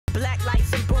Black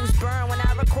lights and booze burn when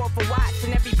I record for Watts.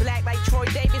 And every black like Troy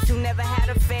Davis who never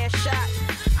had a fair shot.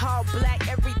 All black,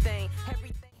 everything.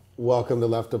 Welcome to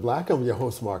Left of Black. I'm your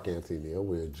host, Mark Anthony Neal.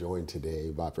 We're joined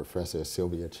today by Professor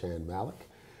Sylvia Chan-Malik,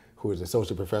 who is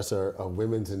Associate Professor of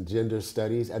Women's and Gender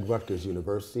Studies at Rutgers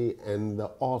University and the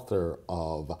author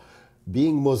of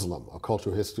Being Muslim, A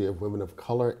Cultural History of Women of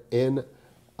Color in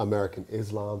American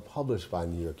Islam, published by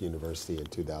New York University in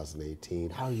 2018.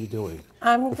 How are you doing?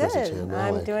 I'm good.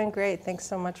 I'm doing great. Thanks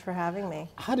so much for having me.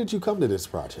 How did you come to this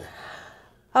project?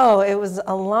 Oh, it was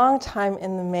a long time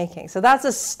in the making. So that's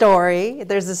a story.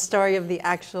 There's a story of the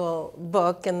actual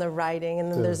book and the writing,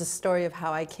 and then there's a story of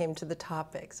how I came to the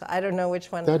topic. So I don't know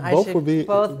which one I should.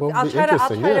 I'll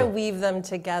try to weave them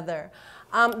together.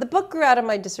 The book grew out of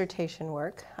my dissertation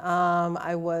work.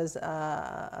 I was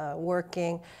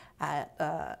working at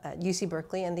UC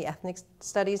Berkeley in the Ethnic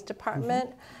Studies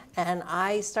department, and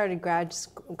I started grad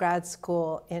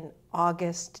school in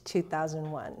August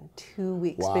 2001, 2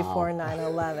 weeks before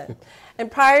 9/11.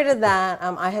 And prior to that,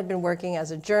 I had been working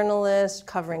as a journalist,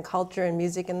 covering culture and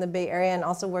music in the Bay Area, and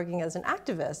also working as an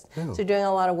activist. So doing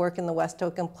a lot of work in the West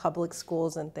Oakland public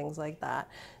schools and things like that.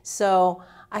 So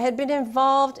I had been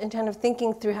involved in kind of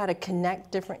thinking through how to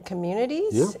connect different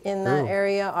communities in that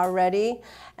area already.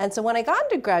 And so when I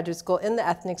got into graduate school in the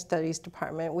Ethnic Studies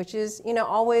department, which is,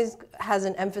 always has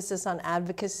an emphasis on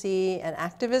advocacy and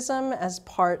activism as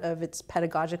part of its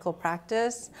pedagogical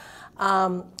practice,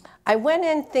 I went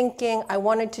in thinking I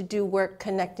wanted to do work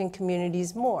connecting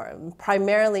communities more,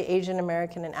 primarily Asian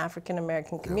American and African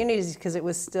American communities, because it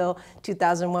was still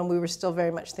 2001. We were still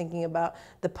very much thinking about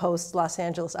the post-Los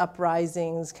Angeles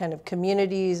uprisings kind of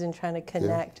communities and trying to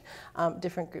connect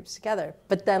different groups together.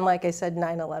 But then, like I said,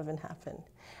 9/11 happened.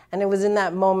 And it was in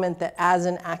that moment that as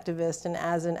an activist and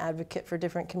as an advocate for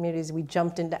different communities, we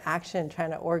jumped into action trying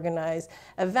to organize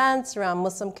events around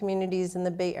Muslim communities in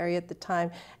the Bay Area at the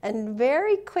time. And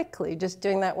very quickly, just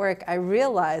doing that work, I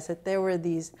realized that there were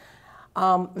these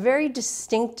very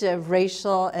distinctive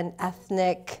racial and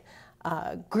ethnic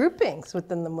groupings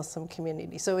within the Muslim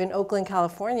community. So in Oakland,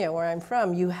 California, where I'm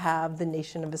from, you have the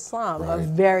Nation of Islam, a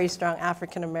very strong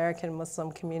African-American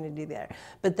Muslim community there.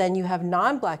 But then you have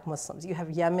non-Black Muslims, you have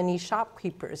Yemeni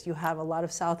shopkeepers, you have a lot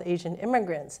of South Asian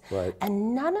immigrants.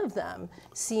 And none of them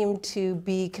seemed to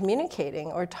be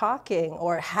communicating or talking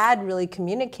or had really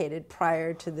communicated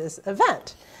prior to this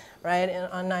event.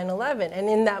 On 9/11, and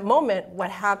in that moment, what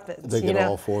happens? They get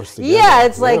all forced together. Yeah,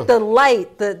 it's like the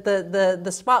light,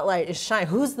 the spotlight is shining.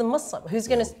 Who's the Muslim? Who's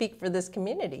going to speak for this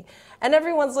community? And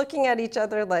everyone's looking at each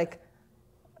other like,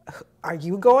 are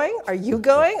you going? Are you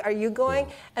going? Are you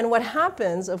going? And what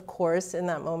happens, of course, in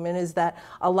that moment is that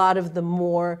a lot of the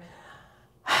more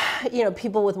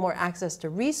people with more access to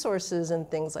resources and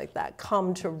things like that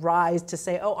come to rise to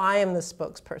say, oh, I am the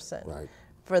spokesperson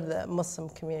for the Muslim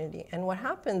community. And what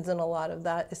happens in a lot of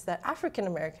that is that African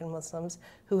American Muslims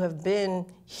who have been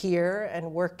here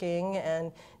and working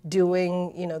and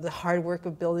doing, the hard work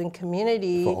of building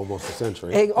community for almost a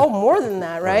century. More than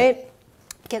that,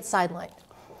 get sidelined.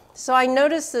 So I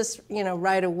noticed this,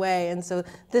 right away. And so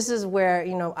this is where,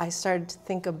 I started to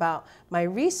think about my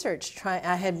research.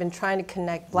 I had been trying to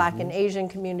connect Black and Asian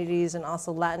communities and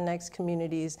also Latinx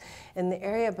communities in the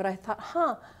area. But I thought,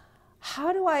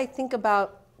 how do I think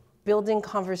about building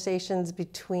conversations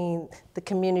between the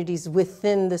communities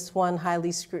within this one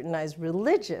highly scrutinized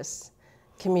religious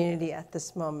community at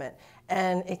this moment?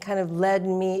 And it kind of led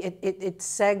me, it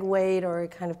segued or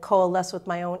it kind of coalesced with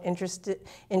my own interest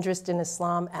in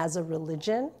Islam as a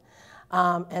religion.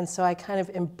 And so I kind of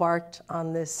embarked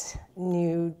on this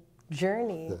new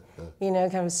journey,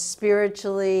 kind of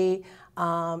spiritually,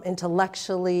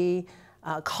 intellectually,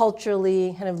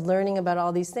 culturally, kind of learning about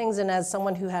all these things. And as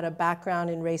someone who had a background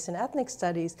in race and ethnic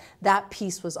studies, that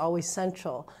piece was always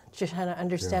central to trying to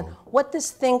understand what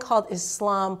this thing called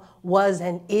Islam was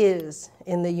and is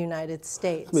in the United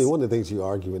States. I mean, one of the things you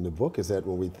argue in the book is that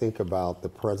when we think about the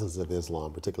presence of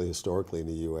Islam, particularly historically in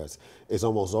the U.S., it's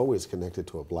almost always connected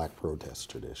to a Black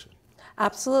protest tradition.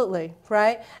 Absolutely,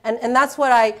 right? And that's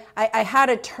what I had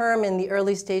a term in the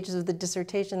early stages of the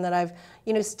dissertation that I've,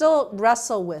 still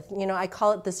wrestle with. I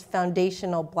call it this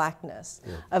foundational Blackness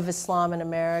of Islam in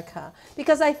America.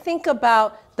 Because I think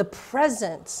about the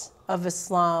presence of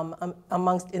Islam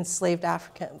amongst enslaved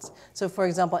Africans. So for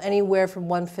example, anywhere from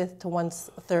 1/5 to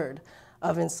 1/3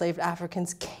 of enslaved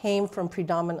Africans came from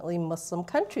predominantly Muslim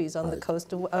countries on the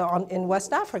coast of, in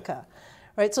West Africa.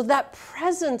 Right? So that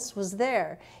presence was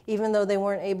there, even though they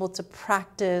weren't able to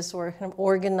practice or kind of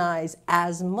organize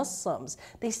as Muslims.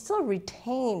 They still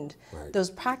retained those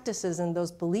practices and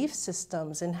those belief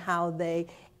systems and how they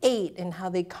ate and how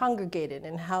they congregated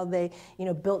and how they,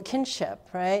 built kinship,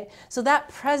 right? So that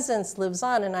presence lives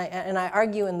on, and I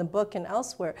argue in the book and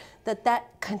elsewhere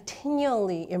that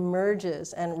continually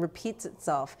emerges and repeats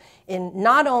itself in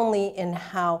not only in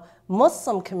how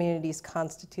Muslim communities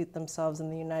constitute themselves in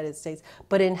the United States,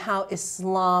 but in how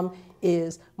Islam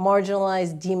is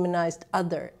marginalized, demonized,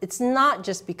 other. It's not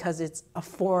just because it's a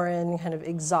foreign, kind of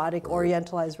exotic,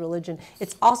 orientalized religion.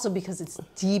 It's also because it's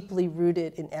deeply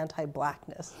rooted in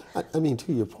anti-Blackness. I mean,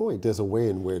 to your point, there's a way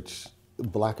in which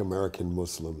Black American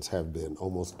Muslims have been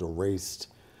almost erased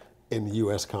in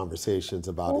U.S. conversations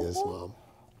about Islam.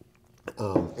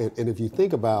 And if you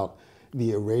think about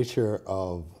the erasure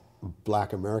of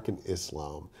Black American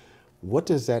Islam, what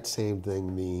does that same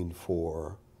thing mean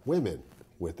for women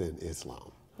within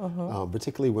Islam,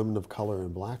 particularly women of color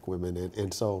and Black women?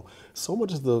 And so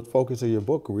much of the focus of your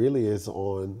book really is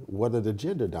on what are the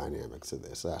gender dynamics of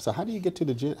this. So how did you get to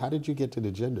the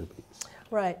gender piece?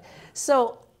 Right.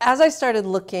 So as I started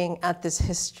looking at this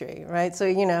history, right?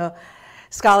 So,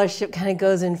 scholarship kind of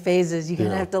goes in phases. You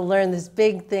kind of have to learn this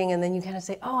big thing, and then you kind of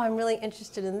say, oh, I'm really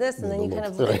interested in this, and then you kind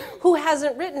of look, who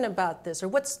hasn't written about this, or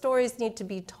what stories need to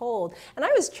be told? And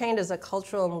I was trained as a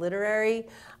cultural and literary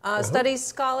studies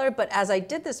scholar, but as I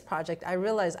did this project, I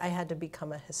realized I had to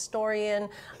become a historian,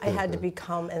 I had to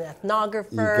become an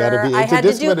ethnographer, you gotta be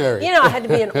interdisciplinary. I had to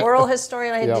be an oral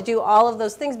historian, I had to do all of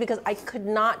those things because I could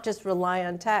not just rely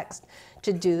on text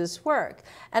to do this work.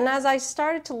 And as I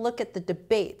started to look at the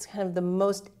debates, kind of the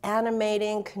most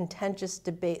animating, contentious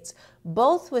debates,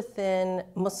 both within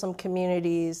Muslim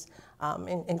communities,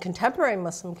 in contemporary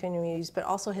Muslim communities, but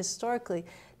also historically,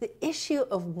 the issue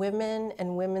of women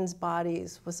and women's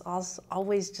bodies was also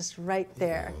always just right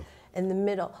there in the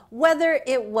middle, whether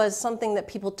it was something that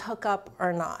people took up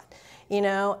or not.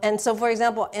 And so, for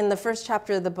example, in the first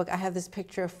chapter of the book, I have this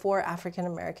picture of 4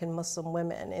 African-American Muslim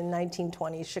women in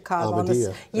 1920s Chicago, on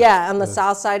the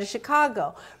south side of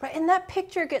Chicago, right? And that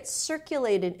picture gets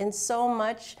circulated in so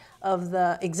much of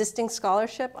the existing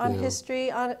scholarship on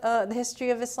history, on the history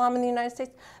of Islam in the United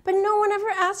States, but no one ever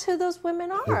asks who those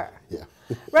women are.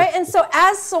 Right? And so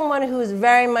as someone who is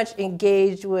very much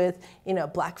engaged with,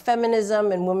 Black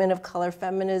feminism and women of color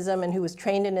feminism, and who was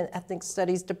trained in an ethnic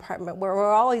studies department, where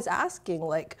we're always asking,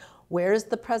 like, where's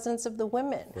the presence of the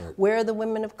women? Where are the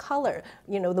women of color?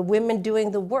 The women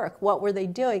doing the work, what were they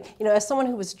doing? As someone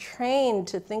who was trained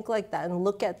to think like that and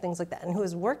look at things like that, and who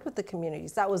has worked with the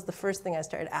communities, that was the first thing I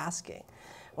started asking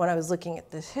when I was looking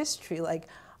at this history, like,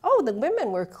 oh, the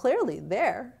women were clearly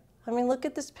there. I mean, look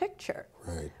at this picture.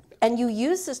 Right. And you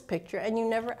use this picture and you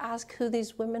never ask who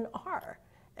these women are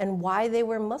and why they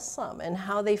were Muslim and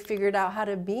how they figured out how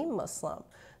to be Muslim.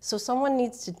 So someone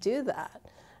needs to do that,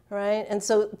 right? And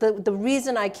so the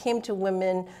reason I came to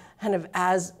women kind of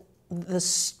as the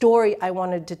story I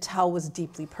wanted to tell was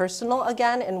deeply personal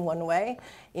again in one way.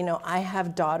 I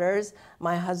have daughters.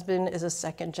 My husband is a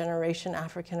second-generation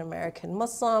African-American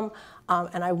Muslim,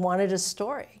 and I wanted a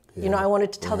story. I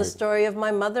wanted to tell the story of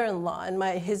my mother-in-law and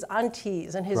his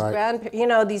aunties and his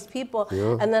grandparents, these people.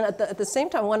 And then at the same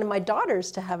time, I wanted my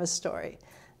daughters to have a story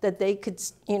that they could,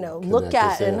 look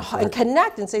at and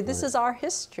connect and say, this is our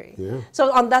history.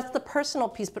 So that's the personal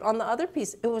piece. But on the other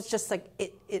piece, it was just like,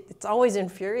 it's always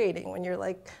infuriating when you're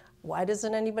like, why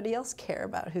doesn't anybody else care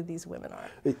about who these women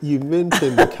are? You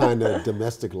mentioned the kind of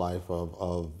domestic life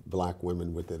of Black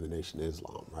women within the Nation of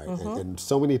Islam, right? And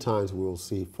so many times we'll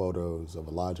see photos of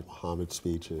Elijah Muhammad's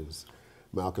speeches,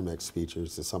 Malcolm X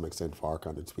speeches, to some extent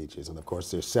Farrakhan's speeches, and of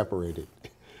course they're separated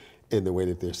in the way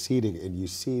that they're seating, and you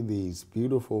see these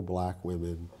beautiful Black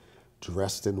women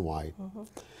dressed in white.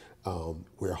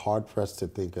 We're hard-pressed to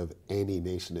think of any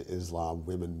Nation of Islam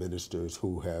women ministers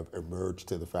who have emerged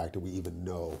to the fact that we even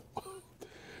know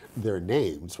their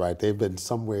names, right? They've been in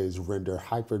some ways rendered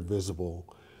hyper-visible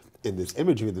in this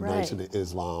imagery of the Nation of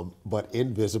Islam, but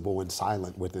invisible and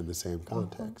silent within the same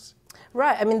context.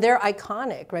 Right, I mean, they're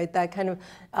iconic, right? That kind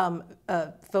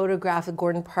of photograph,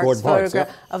 Gordon Parks photograph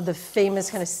of the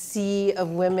famous kind of sea of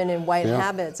women in white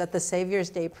habits at the Savior's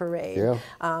Day parade,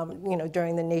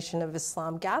 during the Nation of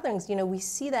Islam gatherings. We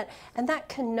see that, and that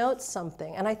connotes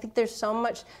something. And I think there's so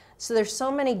much, there's so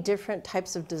many different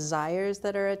types of desires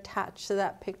that are attached to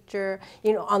that picture,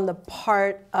 on the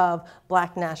part of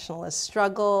Black nationalist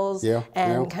struggles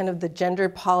and kind of the gender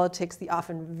politics, the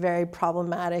often very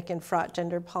problematic and fraught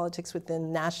gender politics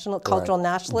within cultural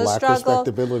nationalist Black struggle.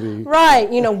 Respectability. Right,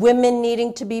 women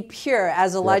needing to be pure,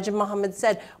 as Elijah Muhammad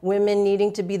said, women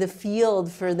needing to be the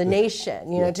field for the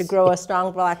nation, to grow a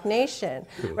strong Black nation,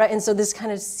 right? And so this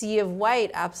kind of sea of white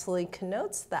absolutely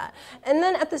connotes that. And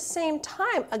then at the same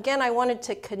time, again, I wanted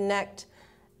to connect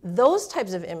those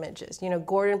types of images,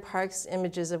 Gordon Parks'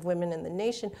 images of women in the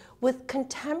nation, with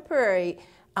contemporary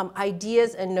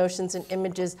ideas and notions and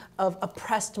images of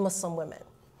oppressed Muslim women,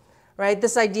 right?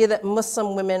 This idea that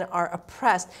Muslim women are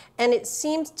oppressed. And it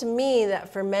seems to me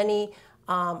that for many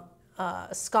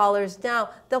scholars now,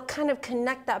 they'll kind of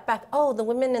connect that back. Oh, the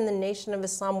women in the Nation of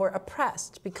Islam were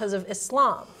oppressed because of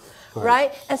Islam,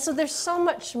 right? And so there's so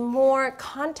much more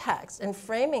context and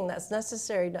framing that's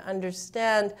necessary to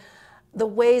understand the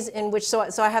ways in which, so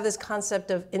I have this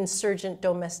concept of insurgent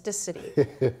domesticity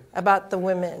about the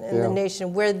women in the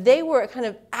nation, where they were kind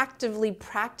of actively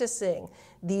practicing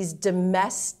these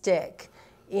domestic,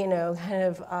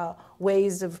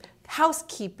 ways of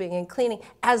housekeeping and cleaning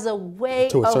as a way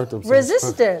of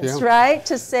resistance, right?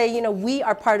 To say, we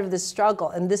are part of this struggle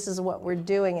and this is what we're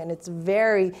doing, and it's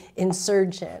very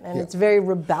insurgent and it's very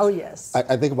rebellious.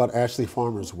 I think about Ashley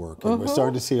Farmer's work, and we're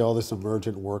starting to see all this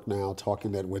emergent work now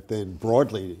talking that within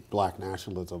broadly Black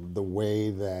nationalism, the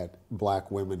way that Black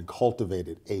women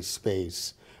cultivated a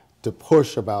space to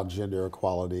push about gender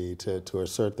equality, to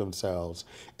assert themselves,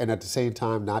 and at the same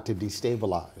time not to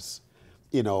destabilize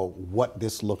what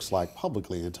this looks like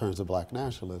publicly in terms of Black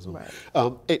nationalism. Right.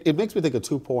 It makes me think of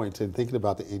 2 points in thinking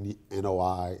about the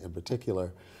NOI in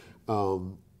particular.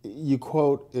 You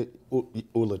quote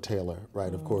Ula Taylor,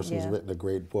 right, of course, who's written a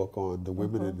great book on the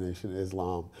women in the Nation of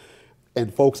Islam.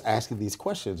 And folks asking these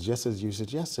questions, just as you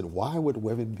suggested, why would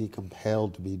women be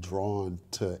compelled to be drawn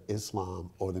to Islam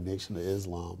or the Nation of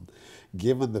Islam,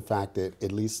 given the fact that,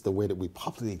 at least the way that we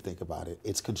publicly think about it,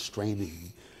 it's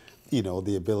constraining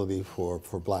the ability for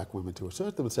Black women to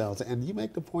assert themselves. And you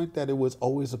make the point that it was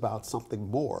always about something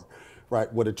more,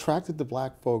 right? What attracted the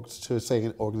Black folks to, say,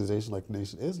 an organization like the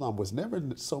Nation of Islam was never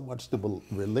so much the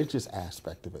religious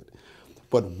aspect of it,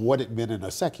 but what it meant in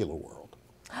a secular world.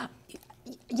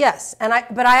 Yes,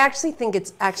 but I actually think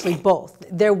it's actually both.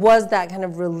 There was that kind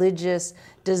of religious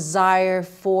desire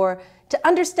to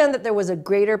understand that there was a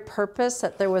greater purpose,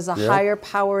 that there was a higher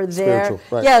power there. Spiritual,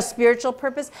 right. Yeah, spiritual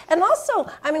purpose. And also,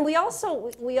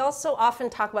 we also often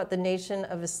talk about the Nation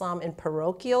of Islam in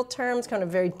parochial terms, kind of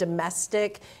very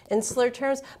domestic, insular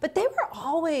terms, but they were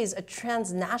always a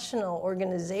transnational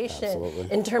organization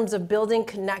in terms of building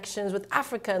connections with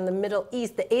Africa and the Middle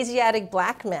East, the Asiatic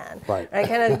Black man, right?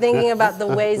 Kind of thinking about the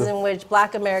ways in which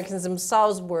Black Americans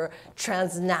themselves were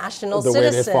transnational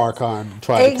citizens. The way that Farrakhan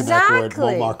tried to connect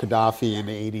with Muammar Gaddafi in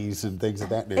the 80s and things of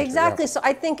that nature. Exactly. So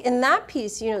I think in that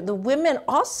piece, the women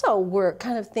also were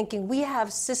kind of thinking, we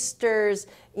have sisters,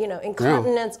 in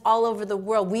continents all over the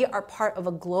world. We are part of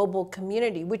a global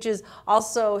community, which is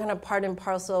also kind of part and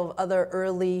parcel of other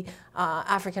early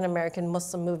African American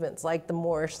Muslim movements, like the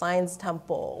Moorish Science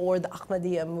Temple or the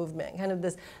Ahmadiyya movement. Kind of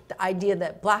the idea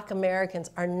that Black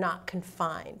Americans are not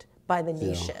confined by the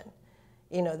nation,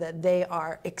 that they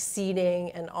are exceeding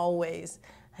and always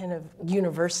kind of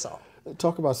universal.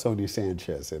 Talk about Sonia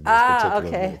Sanchez in this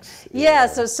particular mix. Yeah,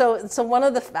 so one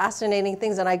of the fascinating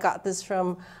things, and I got this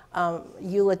from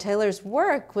Ula Taylor's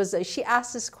work, was that she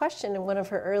asked this question in one of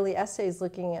her early essays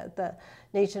looking at the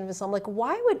Nation of Islam, like,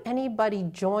 why would anybody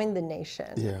join the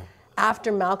nation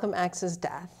after Malcolm X's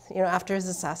death, after his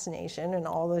assassination and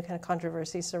all the kind of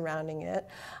controversy surrounding it,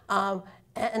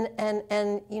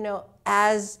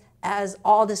 as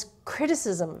all this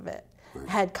criticism of it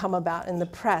had come about in the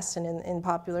press and in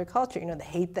popular culture, the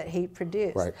hate that hate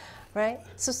produced, right?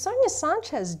 So Sonia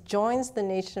Sanchez joins the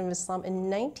Nation of Islam in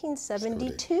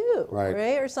 1972,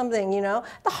 right? Or something, the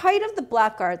height of the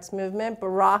Black Arts movement,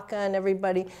 Baraka and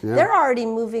everybody, they're already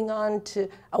moving on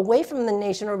away from the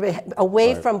nation or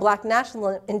away from Black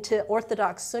nationalism into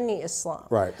Orthodox Sunni Islam.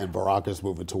 Right, and Baraka's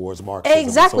moving towards Marxism.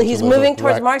 Exactly, he's moving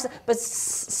towards Marxism. But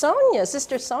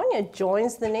Sister Sonia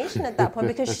joins the nation at that point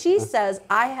because she says,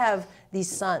 I have these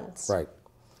sons. Right.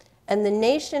 And the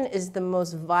nation is the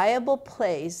most viable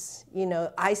place,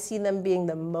 I see them being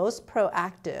the most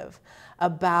proactive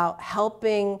about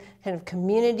helping kind of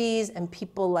communities and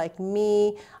people like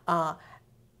me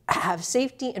have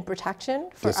safety and protection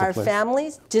for our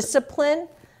families, discipline,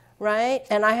 right?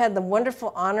 And I had the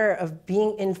wonderful honor of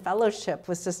being in fellowship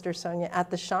with Sister Sonia at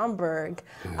the Schomburg,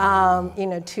 I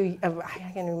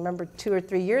can remember 2 or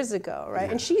 3 years ago,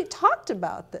 right? And she talked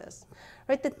about this,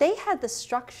 right? That they had the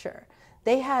structure,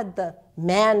 they had the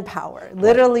manpower,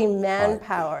 literally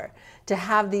manpower, to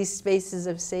have these spaces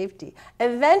of safety.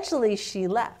 Eventually she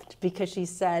left because she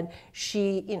said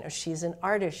she's an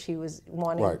artist. She was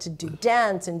wanting to do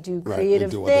dance and do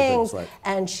creative things,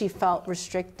 and she felt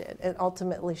restricted. And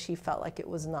ultimately she felt like it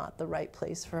was not the right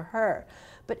place for her.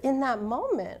 But in that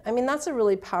moment, I mean, that's a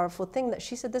really powerful thing that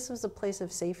she said this was a place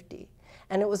of safety.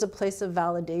 And it was a place of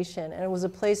validation. And it was a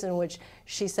place in which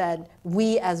she said,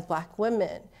 we as Black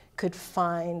women could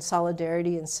find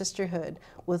solidarity and sisterhood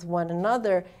with one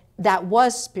another that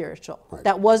was spiritual,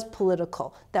 that was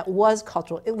political, that was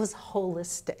cultural. It was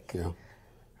holistic. Yeah.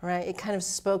 Right? It kind of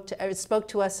spoke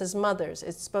to us as mothers.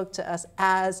 It spoke to us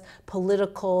as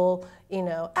political,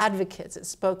 advocates. It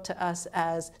spoke to us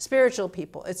as spiritual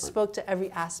people. It spoke to every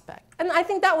aspect. And I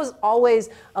think that was always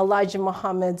Elijah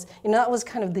Muhammad's, that was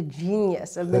kind of the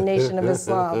genius of the Nation of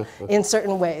Islam in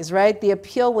certain ways, right? The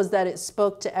appeal was that it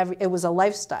spoke to it was a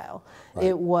lifestyle. Right.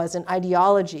 It was an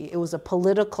ideology. It was a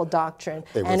political doctrine.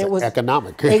 It was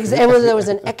economic. There was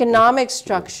an economic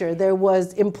structure. There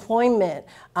was employment.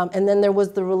 And then there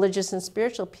was the religious and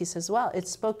spiritual piece as well. It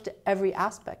spoke to every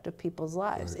aspect of people's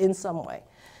lives in some way.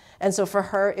 And so for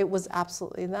her, it was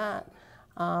absolutely that.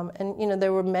 And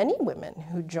there were many women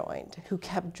who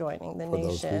kept joining the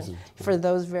Nation for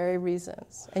those very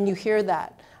reasons. And you hear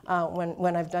that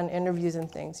when I've done interviews and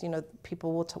things.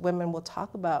 Women will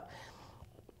talk about,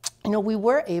 we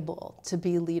were able to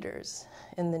be leaders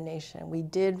in the Nation. We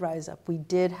did rise up. We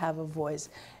did have a voice.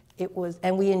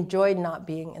 And we enjoyed not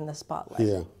being in the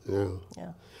spotlight. Yeah.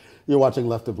 You're watching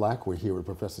Left of Black. We're here with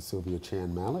Professor Sylvia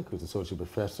Chan-Malik, who's Associate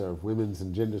Professor of Women's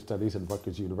and Gender Studies at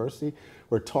Rutgers University.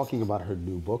 We're talking about her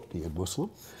new book, Being Muslim.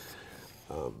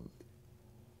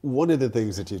 One of the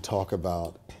things that you talk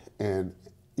about, and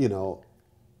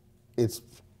it's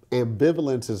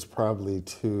ambivalence is probably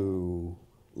too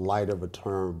light of a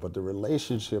term, but the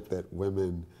relationship that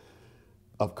women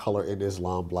of color in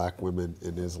Islam, Black women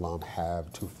in Islam,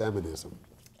 have to feminism.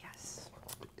 Yes.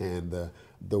 And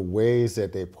the ways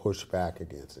that they push back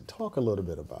against it. Talk a little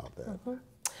bit about that. Mm-hmm.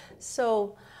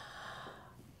 So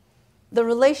the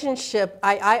relationship,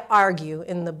 I argue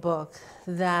in the book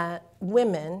that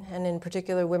women, and in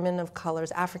particular women of colors,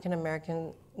 African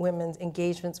American women's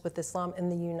engagements with Islam in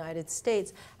the United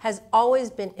States has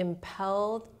always been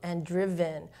impelled and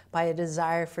driven by a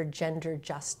desire for gender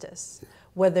justice,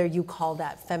 whether you call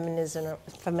that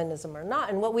feminism or not.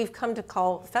 And what we've come to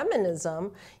call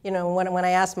feminism, when I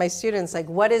ask my students, like,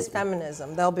 what is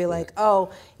feminism? They'll be like,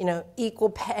 equal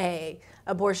pay,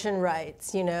 abortion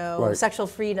rights, sexual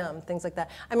freedom, things like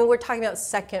that. I mean, we're talking about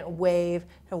second wave,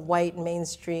 white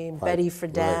mainstream, Betty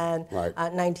Friedan,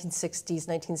 1960s,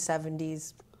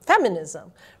 1970s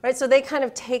feminism, right? So they kind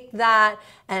of take that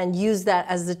and use that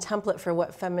as the template for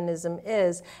what feminism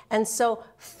is. And so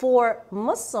for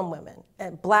Muslim women,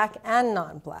 Black and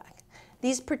non-Black,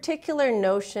 these particular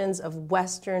notions of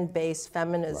Western-based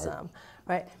feminism,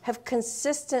 right, have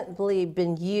consistently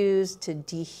been used to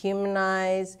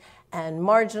dehumanize and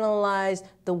marginalize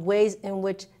the ways in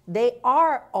which they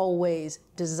are always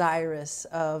desirous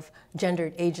of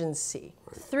gendered agency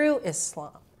through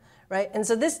Islam. Right? And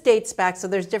so this dates back, so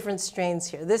there's different strains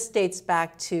here. This dates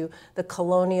back to the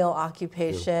colonial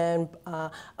occupation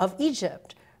of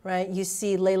Egypt, right? You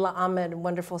see Layla Ahmed, a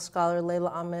wonderful scholar,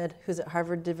 Layla Ahmed, who's at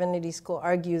Harvard Divinity School,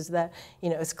 argues that,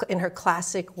 in her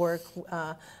classic work,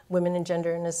 Women and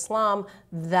Gender in Islam,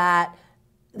 that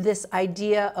this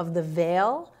idea of the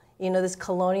veil, this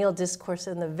colonial discourse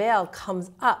in the veil comes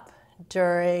up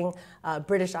during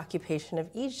British occupation of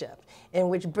Egypt, in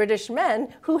which British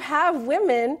men who have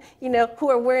women, who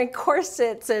are wearing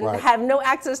corsets and have no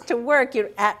access to work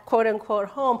at quote unquote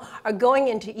home, are going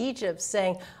into Egypt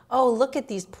saying, oh, look at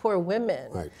these poor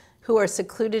women who are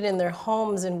secluded in their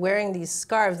homes and wearing these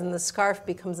scarves, and the scarf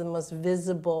becomes the most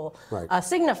visible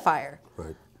signifier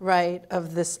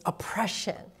of this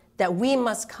oppression that we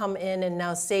must come in and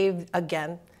now save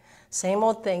again. Same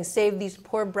old thing, save these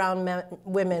poor brown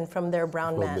women from their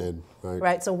brown men.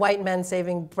 Right? So white men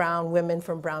saving brown women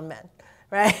from brown men,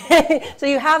 right? So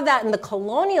you have that in the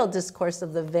colonial discourse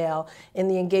of the veil, in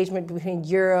the engagement between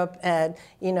Europe and,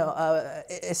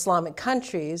 Islamic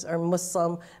countries or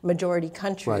Muslim majority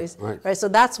countries, right? So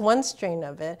that's one strain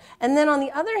of it. And then on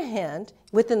the other hand,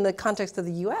 within the context of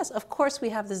the US, of course, we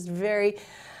have this very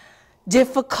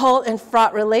difficult and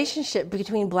fraught relationship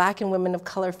between Black and women of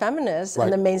color feminists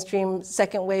and the mainstream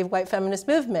second wave white feminist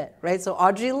movement, right? So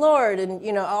Audre Lorde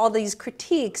and all these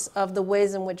critiques of the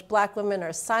ways in which Black women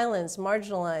are silenced,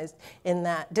 marginalized in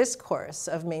that discourse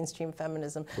of mainstream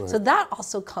feminism. So that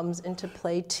also comes into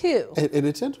play too. And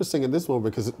it's interesting in this one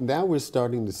because now we're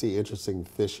starting to see interesting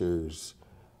fissures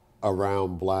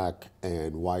around Black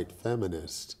and white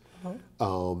feminists.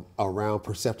 around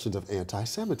perceptions of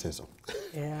anti-Semitism.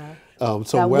 Yeah.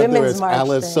 So whether it's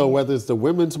Alice, so whether it's the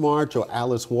Women's March or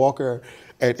Alice Walker,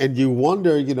 and you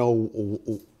wonder, you know,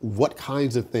 what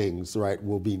kinds of things, right,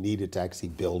 will be needed to actually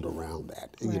build around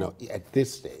that, you know, at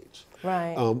this stage.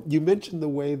 Right. You mentioned the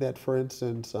way that, for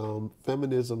instance,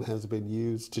 feminism has been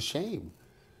used to shame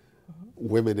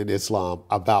women in Islam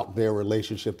about their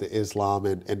relationship to Islam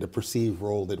and the perceived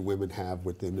role that women have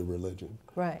within the religion.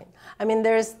 Right. I mean,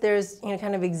 there's you know,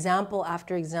 kind of example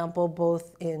after example,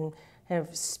 both in kind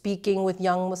of speaking with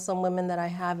young Muslim women that I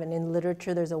have, and in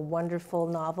literature. There's a wonderful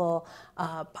novel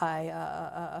by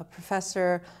a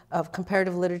professor of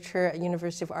comparative literature at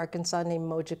University of Arkansas named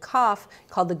Moja Koff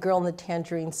called The Girl in the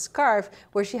Tangerine Scarf,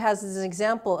 where she has this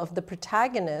example of the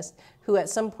protagonist who at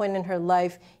some point in her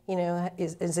life, you know,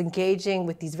 is engaging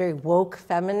with these very woke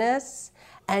feminists.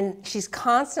 And she's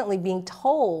constantly being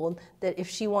told that if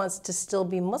she wants to still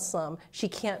be Muslim, she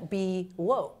can't be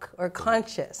woke or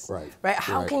conscious. Right?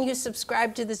 How can you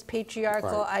subscribe to this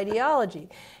patriarchal ideology?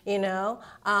 You know?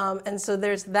 And so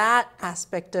there's that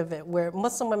aspect of it where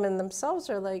Muslim women themselves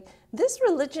are like, this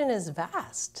religion is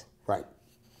vast. Right.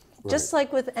 Just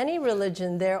like with any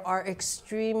religion, there are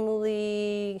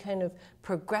extremely kind of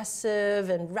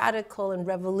progressive and radical and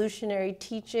revolutionary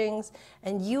teachings,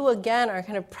 and you again are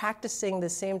kind of practicing the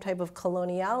same type of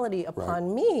coloniality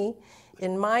upon me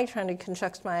in my trying to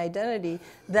construct my identity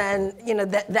than, you know,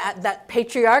 that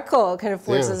patriarchal kind of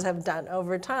forces have done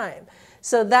over time.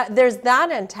 So that there's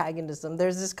that antagonism.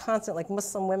 There's this constant, like,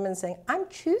 Muslim women saying, I'm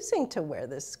choosing to wear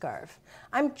this scarf.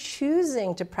 I'm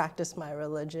choosing to practice my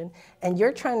religion, and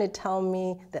you're trying to tell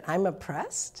me that I'm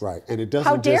oppressed? Right, and it doesn't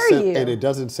How dare you? And it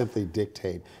doesn't simply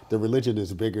dictate. The religion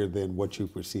is bigger than what you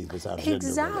perceive as our gender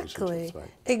relationships. Right?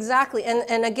 Exactly,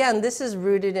 and again, this is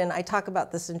rooted in, I talk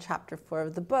about this in chapter 4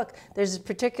 of the book. There's a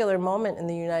particular moment in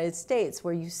the United States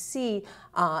where you see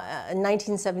in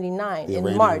 1979,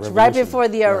 in March, right before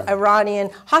the Iranian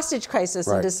hostage crisis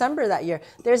in December that year,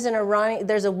 there's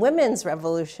a women's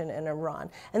revolution in Iran.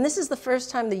 And this is the first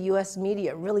time the US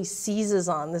media really seizes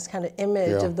on this kind of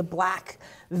image of the black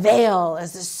veil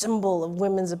as the symbol of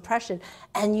women's oppression.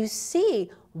 And you see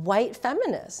white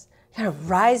feminists kind of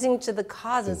rising to the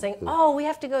cause and saying, oh, we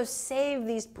have to go save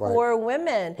these poor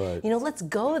women. You know, let's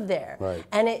go there.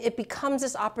 And it becomes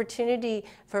this opportunity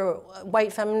for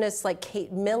white feminists like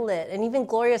Kate Millett, and even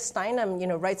Gloria Steinem, you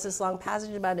know, writes this long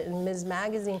passage about it in Ms.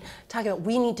 Magazine, talking about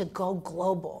we need to go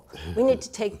global. We need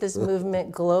to take this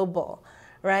movement global,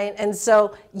 right? And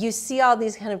so you see all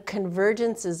these kind of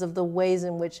convergences of the ways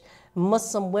in which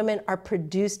Muslim women are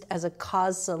produced as a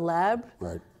cause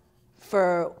célèbre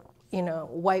for, you know,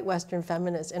 white Western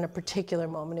feminists in a particular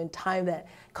moment in time that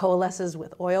coalesces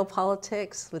with oil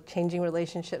politics, with changing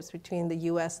relationships between the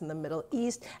US and the Middle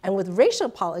East, and with racial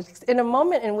politics, in a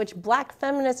moment in which black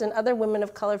feminists and other women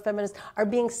of color feminists are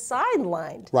being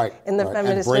sidelined in the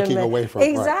feminist and breaking movement. away from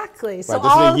Exactly. So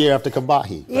this is a year after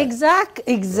Kabahi.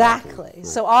 Exactly.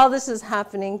 So all this is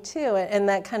happening too, and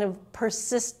that kind of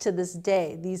persists to this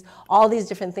day. All these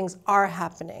different things are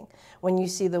happening when you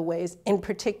see the ways, in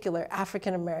particular,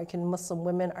 African American Muslim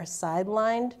women are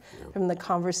sidelined from the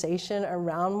conversation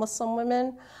around Muslim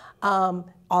women.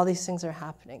 All these things are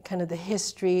happening. Kind of the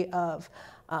history of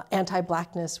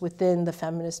anti-blackness within the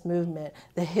feminist movement,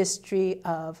 the history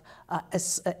of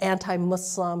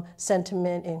anti-Muslim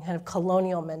sentiment in kind of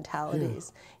colonial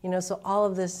mentalities. You know, so all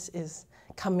of this is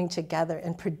coming together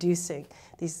and producing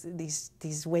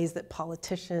these ways that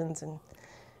politicians and,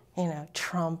 you know,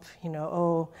 Trump, you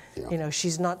know, you know,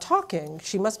 she's not talking,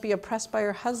 she must be oppressed by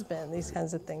her husband, these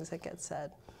kinds of things that get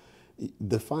said.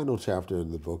 The final chapter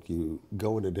in the book, you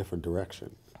go in a different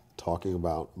direction, talking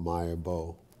about Maya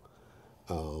Bo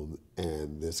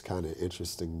and this kind of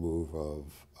interesting move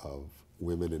of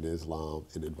women in Islam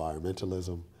and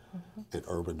environmentalism and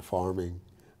urban farming.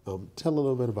 Tell a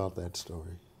little bit about that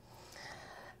story.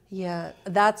 Yeah,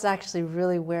 that's actually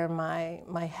really where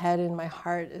my head and my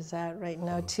heart is at right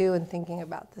now too, in thinking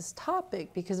about this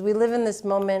topic, because we live in this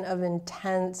moment of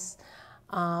intense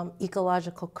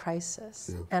ecological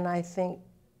crisis. And I think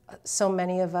so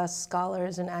many of us,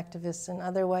 scholars and activists and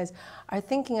otherwise, are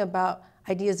thinking about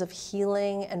ideas of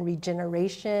healing and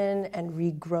regeneration and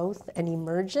regrowth and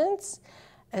emergence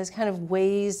as kind of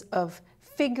ways of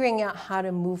figuring out how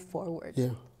to move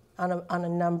forward. On a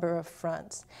number of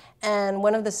fronts. And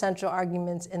one of the central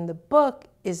arguments in the book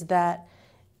is that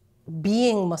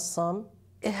being Muslim,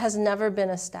 it has never been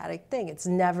a static thing. It's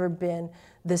never been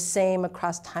the same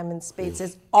across time and space.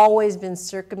 It's always been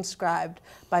circumscribed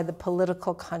by the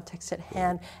political context at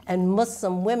hand. And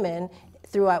Muslim women,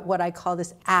 throughout what I call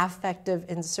this affective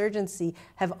insurgency,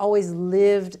 have always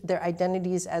lived their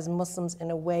identities as Muslims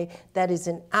in a way that is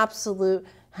in absolute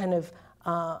kind of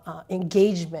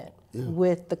engagement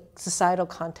with the societal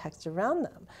context around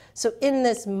them. So in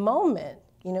this moment,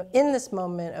 in this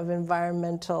moment of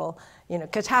environmental,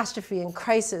 catastrophe and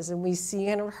crisis, and we see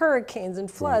kind of hurricanes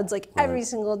and floods every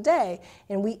single day,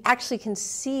 and we actually can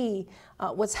see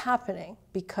what's happening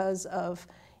because of,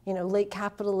 late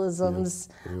capitalism's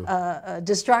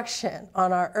destruction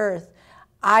on our earth.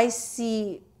 I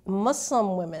see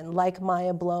Muslim women like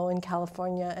Maya Blow in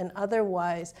California and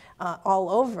otherwise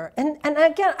all over. And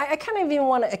again, I kind of even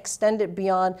want to extend it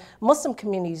beyond Muslim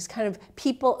communities, kind of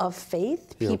people of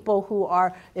faith, people who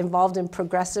are involved in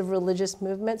progressive religious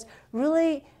movements,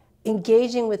 really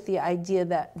engaging with the idea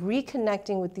that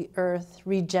reconnecting with the earth,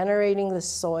 regenerating the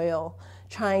soil,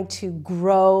 trying to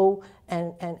grow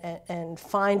and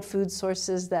find food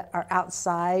sources that are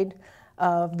outside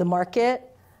of the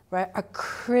market, right, are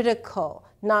critical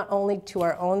not only to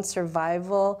our own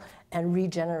survival and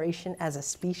regeneration as a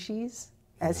species,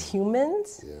 as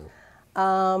humans,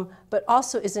 but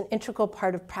also is an integral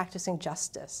part of practicing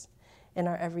justice in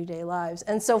our everyday lives.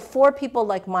 And so for people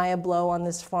like Maya Blow on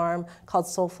this farm called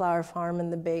Soulflower Farm in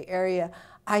the Bay Area,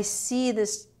 I see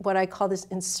this, what I call this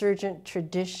insurgent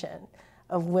tradition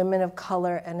of women of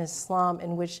color and Islam,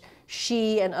 in which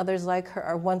she and others like her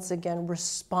are once again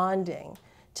responding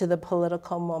to the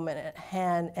political moment at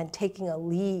hand and taking a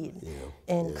lead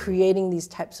in creating these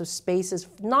types of spaces,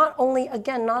 not only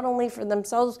for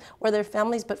themselves or their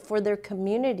families, but for their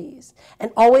communities,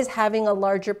 and always having a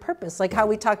larger purpose, like how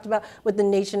we talked about with the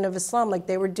Nation of Islam, like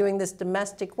they were doing this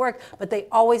domestic work, but they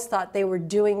always thought they were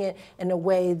doing it in a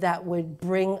way that would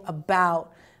bring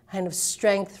about kind of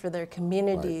strength for their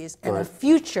communities and a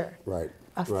future.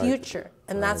 Future.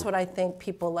 And that's what I think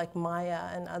people like Maya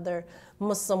and other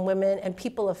Muslim women and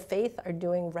people of faith are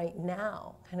doing right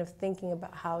now, kind of thinking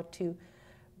about how to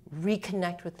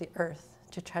reconnect with the earth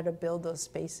to try to build those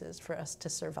spaces for us to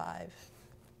survive.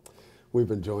 We've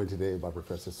been joined today by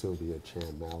Professor Sylvia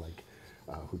Chan-Malik,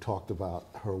 who talked about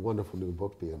her wonderful new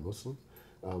book, Being Muslim,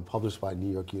 published by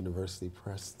NYU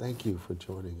Press. Thank you for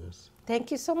joining us.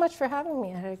 Thank you so much for having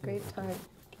me. I had a great time.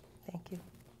 Thank you.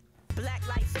 Black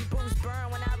lights and booze burn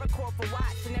when I record for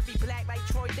Watts, and every black like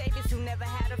Troy Davis who never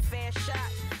had a fair shot.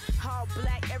 All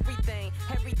black, everything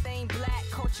black,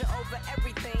 culture over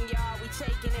everything, y'all. We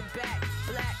taking it back,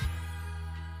 black.